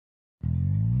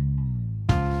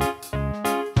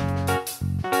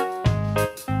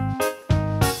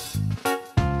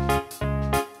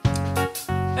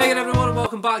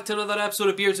welcome back to another episode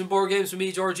of Beards and Board Games with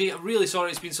me, Georgie. I'm really sorry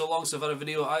it's been so long since I've had a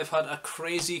video. I've had a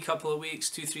crazy couple of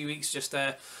weeks, 2-3 weeks, just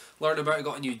learning about it,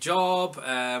 got a new job.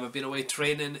 I've been away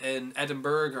training in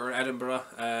Edinburgh,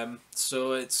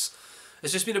 so it's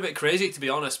just been a bit crazy, to be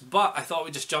honest, but I thought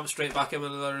we'd just jump straight back in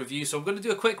with another review. So I'm going to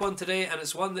do a quick one today, and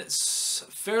it's one that's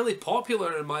fairly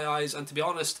popular in my eyes, and to be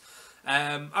honest,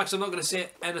 actually I'm not going to say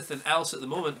anything else at the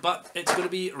moment, but it's going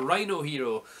to be Rhino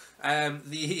Hero.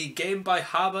 The game by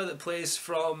Haba that plays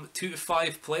from 2 to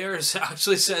 5 players. It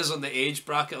actually says on the age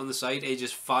bracket on the side,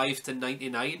 ages 5 to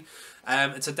 99.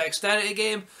 It's a dexterity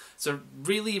game. It's a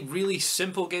really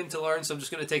simple game to learn, so I'm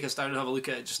just going to take us down and have a look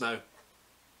at it just now.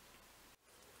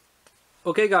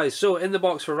 Okay guys, so in the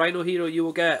box for Rhino Hero you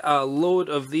will get a load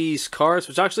of these cards,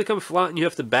 which actually come flat and you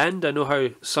have to bend. I know how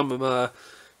some of my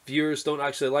viewers don't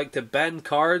actually like to bend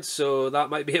cards, so that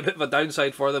might be a bit of a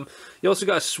downside for them. You also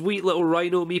got a sweet little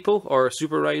Rhino meeple, or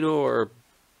Super Rhino, or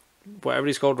whatever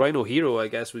he's called. Rhino Hero, I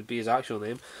guess, would be his actual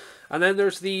name. And then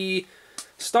there's the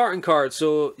starting card,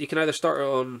 so you can either start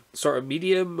on sort of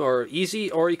medium or easy,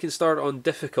 or you can start on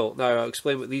difficult. Now I'll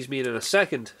explain what these mean in a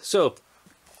second. So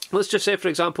let's just say, for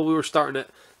example, we were starting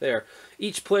it there.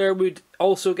 Each player would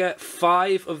also get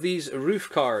 5 of these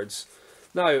roof cards.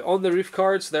 Now, on the roof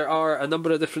cards, there are a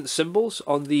number of different symbols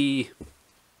on the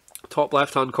top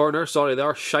left-hand corner. Sorry, they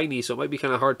are shiny, so it might be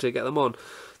kind of hard to get them on.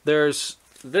 There's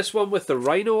this one with the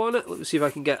rhino on it. Let me see if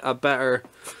I can get a better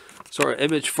sort of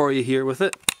image for you here with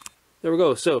it. There we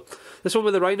go. So, this one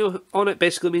with the rhino on it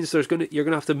basically means you're going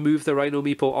to have to move the rhino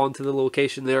meeple onto the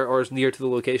location there, or as near to the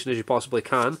location as you possibly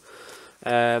can.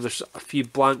 There's a few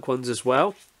blank ones as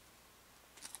well.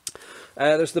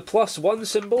 There's the +1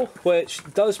 symbol, which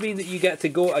does mean that you get to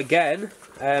go again,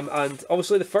 and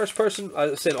obviously the first person,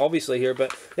 I'm saying obviously here,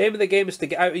 but the aim of the game is to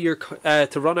get out of your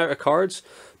to run out of cards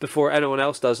before anyone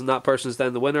else does, and that person's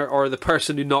then the winner, or the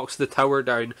person who knocks the tower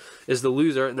down is the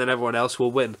loser, and then everyone else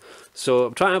will win. So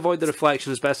I'm trying to avoid the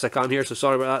reflection as best I can here, so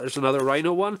sorry about that. There's another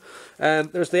rhino one.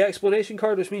 There's the explanation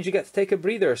card, which means you get to take a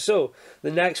breather, so the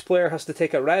next player has to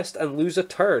take a rest and lose a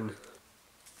turn.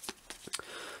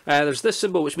 There's this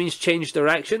symbol, which means change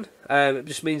direction. It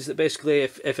just means that basically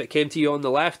if it came to you on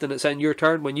the left and it's in your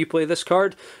turn when you play this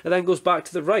card, it then goes back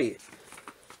to the right.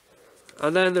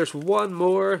 And then there's one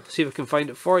more. See if I can find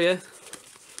it for you.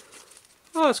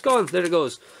 Oh, it's gone. There it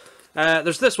goes.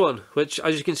 There's this one, which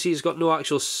as you can see has got no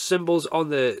actual symbols on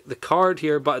the card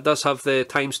here, but it does have the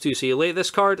 ×2. So you lay this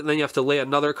card and then you have to lay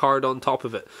another card on top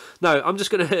of it. Now, I'm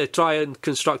just going to try and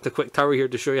construct a quick tower here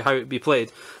to show you how it would be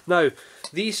played. Now,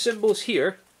 these symbols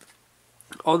here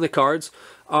on the cards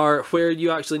are where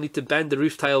you actually need to bend the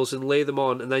roof tiles and lay them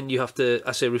on, and then you have to,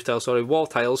 I say roof tiles, sorry, wall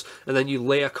tiles, and then you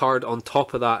lay a card on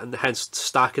top of that, and hence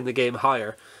stacking the game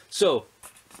higher. So,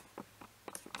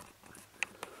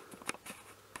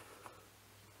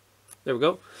 there we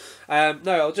go. Now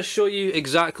I'll just show you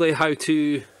exactly how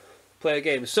to play a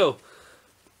game. So,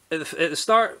 at the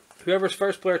start, whoever's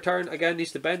first player turn, again,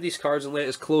 needs to bend these cards and lay it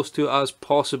as close to it as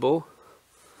possible.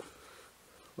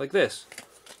 Like this.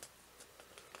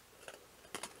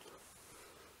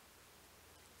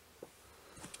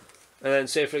 And then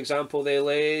say, for example, they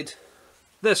laid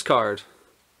this card,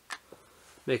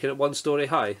 making it 1 story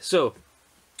high. So,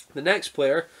 the next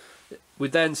player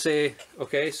would then say,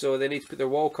 okay, so they need to put their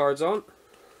wall cards on.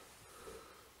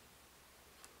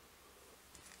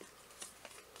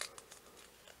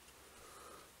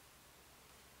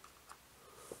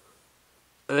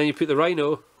 And then you put the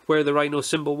rhino where the rhino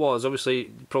symbol was. Obviously,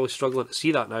 you're probably struggling to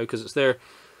see that now because it's there.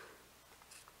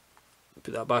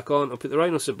 Put that back on, I'll put the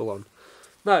rhino symbol on.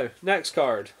 Now, next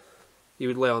card, you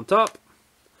would lay on top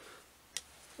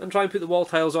and try and put the wall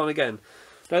tiles on again.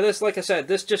 Now this, like I said,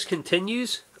 this just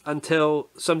continues until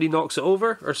somebody knocks it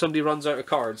over or somebody runs out of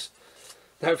cards.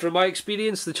 Now from my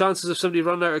experience, the chances of somebody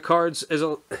running out of cards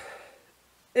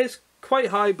is quite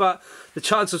high, but the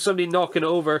chance of somebody knocking it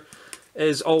over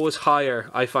is always higher,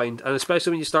 I find. And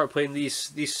especially when you start playing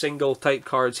these single type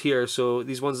cards here, so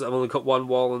these ones that have only got one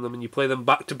wall on them, and you play them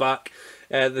back to back,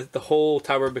 the whole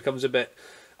tower becomes a bit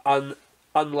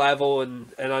unlevel and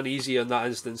uneasy in that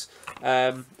instance.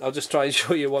 I'll just try and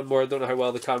show you one more. I don't know how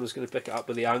well the camera's going to pick it up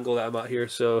with the angle that I'm at here,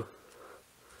 so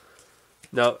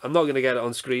no, I'm not going to get it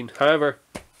on screen. However,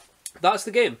 that's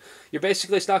the game. You're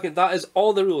basically stacking. That is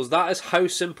all the rules. That is how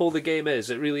simple the game is.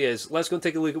 It really is. Let's go and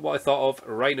take a look at what I thought of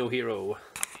Rhino Hero.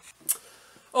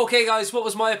 Okay guys, what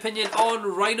was my opinion on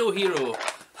Rhino Hero?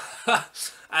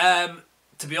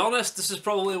 To be honest, this is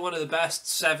probably one of the best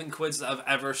 7 quids that I've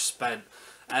ever spent.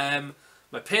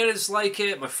 My parents like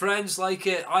it, my friends like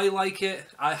it, I like it.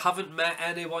 I haven't met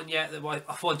anyone yet that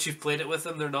once you've played it with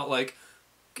them, they're not like,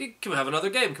 can we have another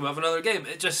game? Can we have another game?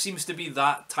 It just seems to be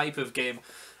that type of game.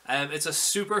 It's a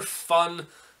super fun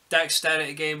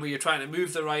dexterity game where you're trying to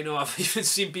move the Rhino. I've even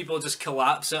seen people just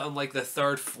collapse it on like the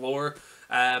 3rd floor.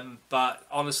 But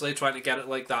honestly, trying to get it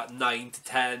like that 9 to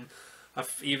 10.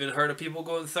 I've even heard of people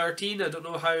going 13. I don't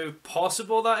know how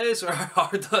possible that is or how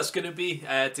hard that's going to be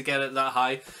to get it that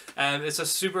high. It's a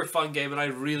super fun game and I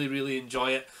really, really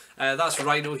enjoy it. That's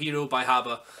Rhino Hero by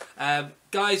Haba.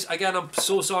 Guys, again, I'm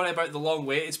so sorry about the long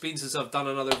wait it's been since I've done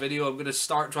another video. I'm going to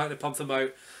start trying to pump them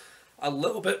out a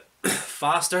little bit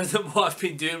faster than what I've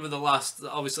been doing with the last...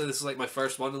 Obviously, this is like my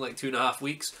first one in like 2.5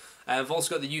 weeks. I've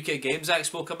also got the UK Games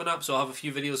Expo coming up, so I'll have a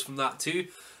few videos from that too.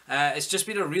 It's just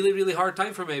been a really, really hard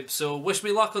time for me. So wish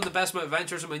me luck on the best of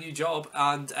adventures in my new job.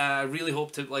 And I really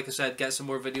hope to, like I said, get some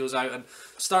more videos out and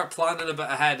start planning a bit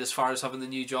ahead as far as having the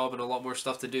new job and a lot more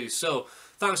stuff to do. So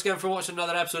thanks again for watching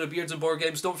another episode of Beards and Board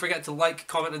Games. Don't forget to like,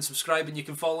 comment and subscribe. And you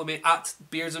can follow me at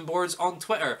Beards and Boards on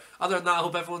Twitter. Other than that, I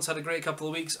hope everyone's had a great couple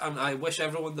of weeks. And I wish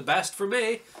everyone the best for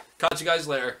me. Catch you guys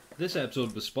later. This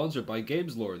episode was sponsored by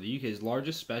GamesLore, the UK's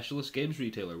largest specialist games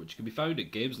retailer, which can be found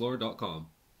at gameslore.com.